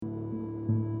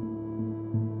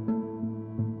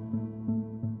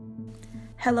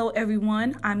Hello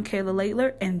everyone, I'm Michael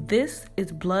Laidler, and this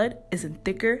is Blood Isn't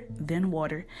Thicker Than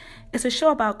Water. It's a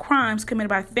show about crimes committed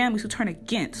by families who turn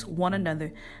against one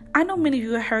another. I know many of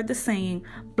you have heard the saying,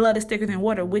 blood is thicker than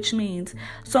water, which means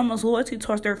someone's loyalty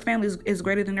towards their family is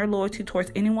greater than their loyalty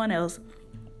towards anyone else.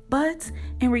 But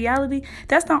in reality,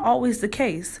 that's not always the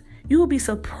case. You will be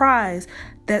surprised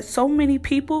that so many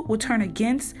people will turn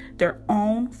against their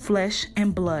own flesh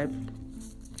and blood.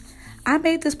 I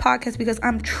made this podcast because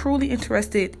I'm truly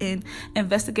interested in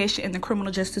investigation in the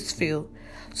criminal justice field.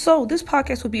 So this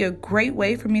podcast would be a great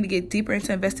way for me to get deeper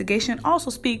into investigation, also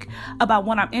speak about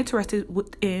what I'm interested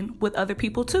in with other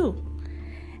people too.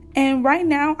 And right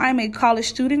now, I'm a college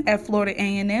student at Florida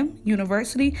A&M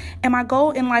University, and my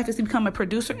goal in life is to become a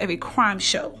producer of a crime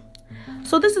show.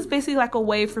 So this is basically like a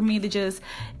way for me to just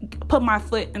put my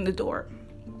foot in the door.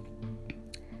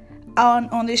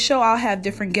 On this show, I'll have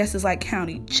different guests like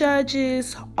county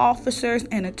judges, officers,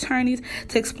 and attorneys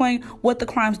to explain what the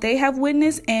crimes they have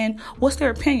witnessed and what's their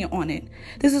opinion on it.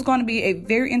 This is going to be a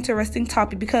very interesting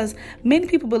topic because many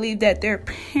people believe that their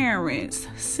parents,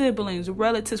 siblings,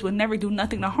 relatives will never do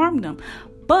nothing to harm them.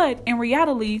 But in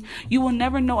reality, you will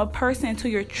never know a person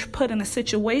until you're put in a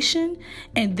situation,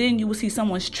 and then you will see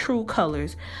someone's true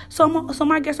colors. So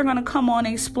my guests are going to come on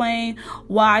and explain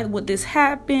why would this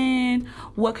happen,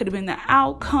 what could have been the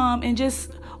outcome, and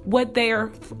just what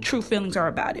their true feelings are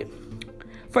about it.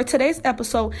 For today's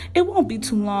episode, it won't be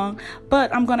too long,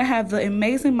 but I'm going to have the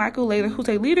amazing Michael Laidler, who's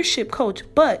a leadership coach,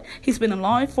 but he's been in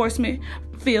law enforcement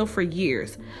field for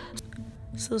years.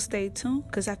 So stay tuned,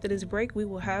 because after this break, we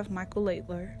will have Michael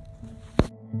Laidler.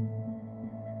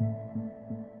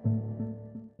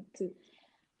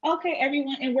 Okay,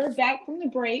 everyone, and we're back from the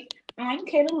break. I'm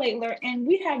Michael Laidler, and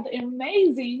we have the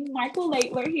amazing Michael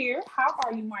Laidler here. How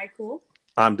are you, Michael?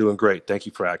 I'm doing great. Thank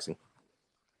you for asking.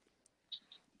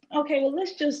 Okay, well,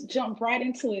 let's just jump right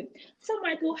into it. So,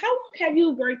 Michael, how long have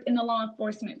you worked in the law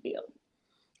enforcement field?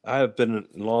 I have been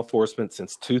in law enforcement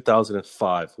since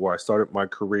 2005, where I started my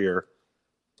career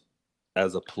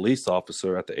as a police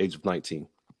officer at the age of 19.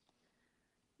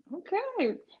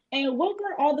 Okay. And what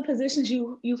were all the positions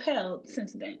you've held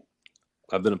since then?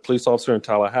 I've been a police officer in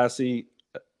Tallahassee.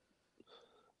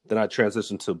 Then I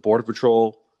transitioned to Border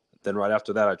Patrol. Then right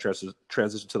after that, I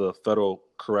transitioned to the Federal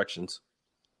Corrections.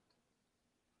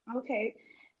 Okay.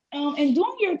 And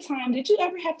during your time, did you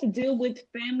ever have to deal with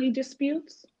family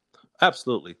disputes?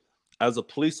 Absolutely. As a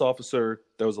police officer,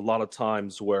 there was a lot of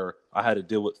times where I had to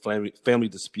deal with family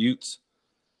disputes,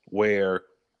 where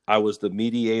I was the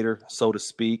mediator, so to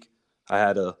speak. I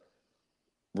had to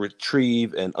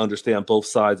retrieve and understand both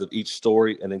sides of each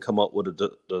story and then come up with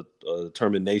a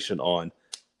determination on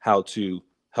how to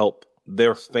help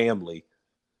their family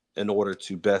in order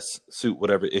to best suit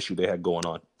whatever issue they had going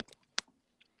on.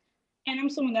 And I'm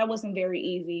assuming that wasn't very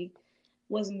easy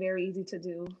to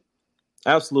do.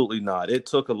 Absolutely not. It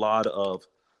took a lot of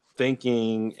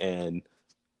thinking and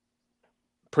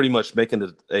pretty much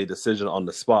making a decision on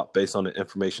the spot based on the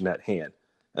information at hand.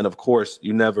 And of course,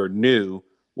 you never knew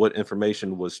what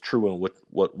information was true and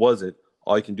what wasn't.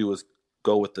 All you can do is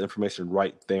go with the information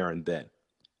right there and then.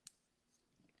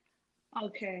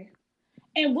 Okay.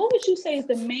 And what would you say is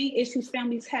the main issues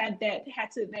families had that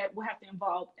will have to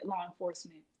involve law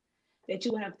enforcement that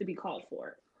you would have to be called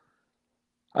for?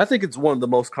 I think it's one of the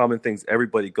most common things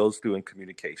everybody goes through in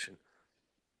communication.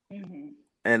 Mm-hmm.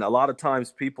 And a lot of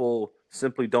times people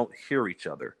simply don't hear each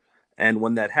other. And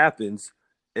when that happens,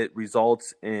 it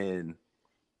results in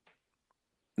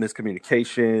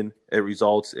miscommunication. It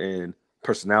results in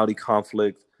personality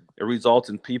conflict. It results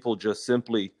in people just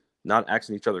simply not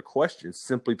asking each other questions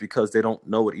simply because they don't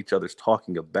know what each other's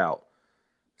talking about.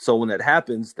 So when that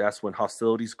happens, that's when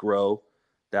hostilities grow.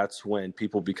 That's when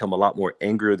people become a lot more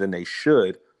angrier than they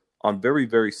should on very,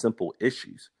 very simple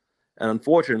issues. And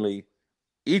unfortunately,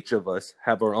 each of us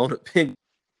have our own opinion.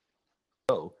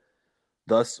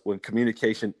 Thus, when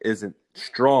communication isn't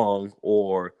strong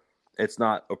or it's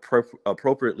not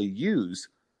appropriately used,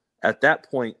 at that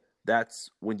point, that's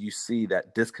when you see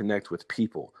that disconnect with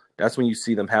people. That's when you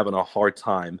see them having a hard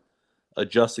time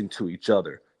adjusting to each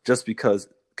other just because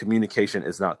communication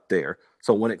is not there.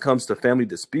 So when it comes to family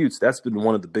disputes, that's been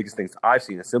one of the biggest things I've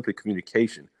seen is simply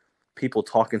communication. People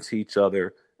talking to each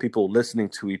other, people listening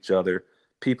to each other,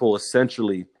 people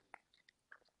essentially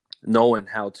knowing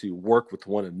how to work with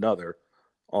one another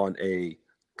on a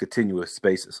continuous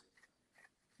basis.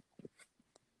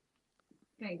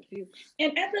 Thank you.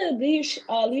 And as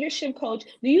a leadership coach,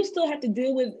 do you still have to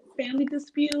deal with family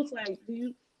disputes? Like,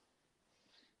 do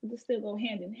they still go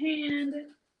hand in hand?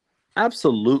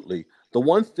 Absolutely. The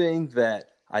one thing that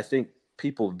I think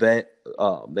people they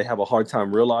have a hard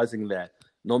time realizing that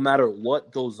no matter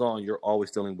what goes on, you're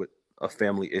always dealing with a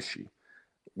family issue.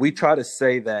 We try to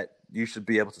say that you should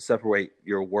be able to separate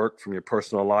your work from your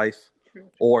personal life,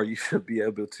 or you should be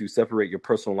able to separate your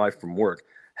personal life from work.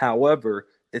 However,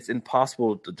 it's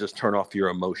impossible to just turn off your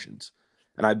emotions.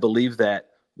 And I believe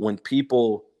that when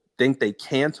people think they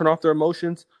can turn off their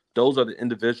emotions, those are the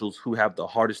individuals who have the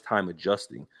hardest time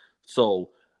adjusting. So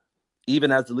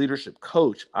even as a leadership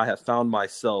coach, I have found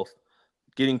myself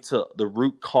getting to the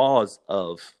root cause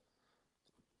of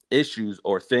issues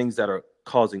or things that are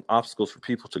causing obstacles for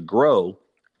people to grow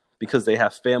because they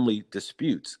have family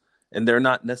disputes and they're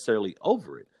not necessarily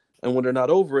over it. And when they're not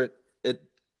over it, it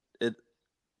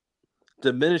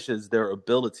diminishes their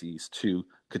abilities to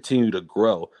continue to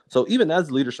grow. So even as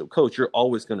a leadership coach, you're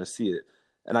always going to see it.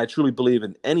 And I truly believe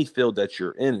in any field that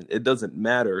you're in, it doesn't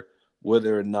matter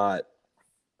whether or not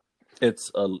it's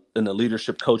in the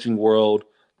leadership coaching world,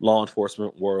 law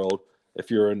enforcement world. If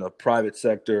you're in the private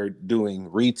sector doing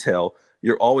retail,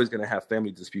 you're always going to have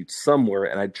family disputes somewhere.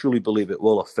 And I truly believe it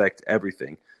will affect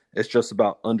everything. It's just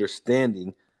about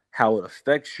understanding how it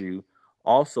affects you,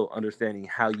 also understanding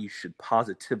how you should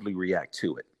positively react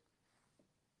to it.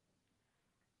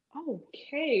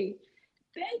 Okay.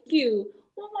 Thank you.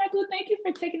 Well, Michael, thank you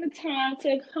for taking the time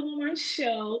to come on my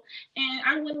show. And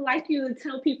I would like you to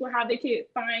tell people how they can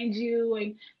find you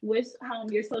and what's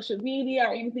your social media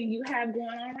or anything you have going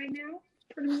on right now.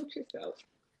 Pretty much yourself.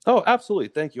 Oh, absolutely.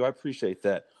 Thank you. I appreciate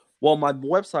that. Well, my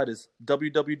website is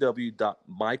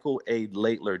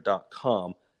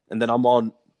www.michaelalaidler.com. And then I'm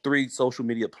on 3 social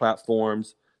media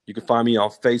platforms. You can find me on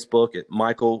Facebook at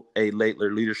Michael A.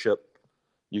 Laidler Leadership.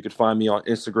 You can find me on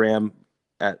Instagram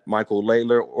at Michael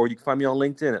Laidler, or you can find me on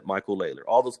LinkedIn at Michael Laidler.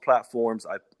 All those platforms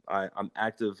I'm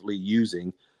actively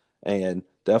using, and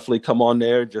definitely come on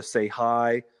there. Just say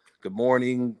hi, good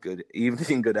morning, good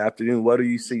evening, good afternoon, whatever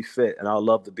you see fit. And I'd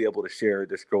love to be able to share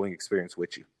this growing experience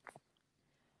with you.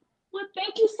 Well,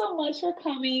 thank you so much for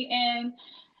coming, and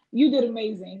you did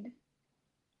amazing.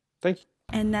 Thank you.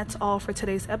 And that's all for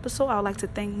today's episode. I would like to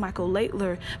thank Michael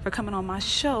Laidler for coming on my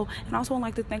show. And I also would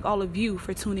like to thank all of you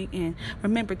for tuning in.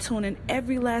 Remember, tune in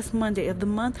every last Monday of the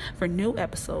month for new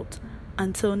episodes.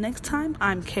 Until next time,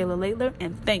 I'm Kayla Laidler,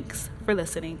 and thanks for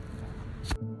listening.